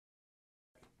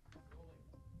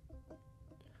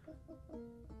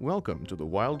Welcome to the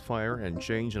Wildfire and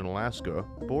Change in Alaska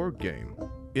board game.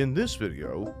 In this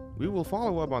video, we will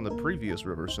follow up on the previous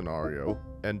river scenario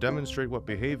and demonstrate what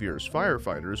behaviors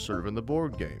firefighters serve in the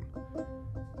board game.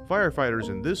 Firefighters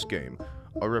in this game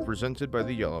are represented by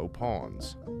the yellow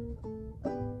pawns.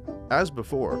 As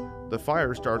before, the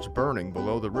fire starts burning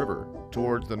below the river,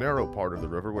 towards the narrow part of the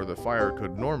river where the fire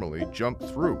could normally jump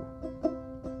through.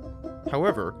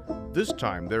 However, this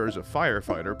time there is a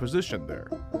firefighter positioned there.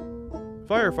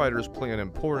 Firefighters play an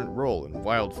important role in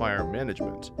wildfire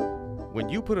management. When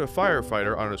you put a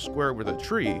firefighter on a square with a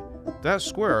tree, that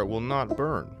square will not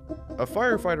burn. A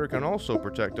firefighter can also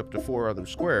protect up to 4 other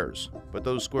squares, but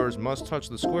those squares must touch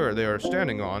the square they are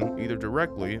standing on either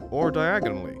directly or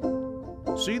diagonally.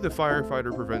 See the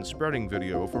firefighter prevent spreading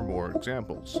video for more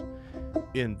examples.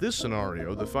 In this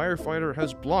scenario, the firefighter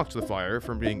has blocked the fire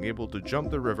from being able to jump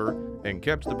the river and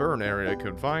kept the burn area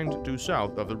confined to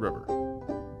south of the river.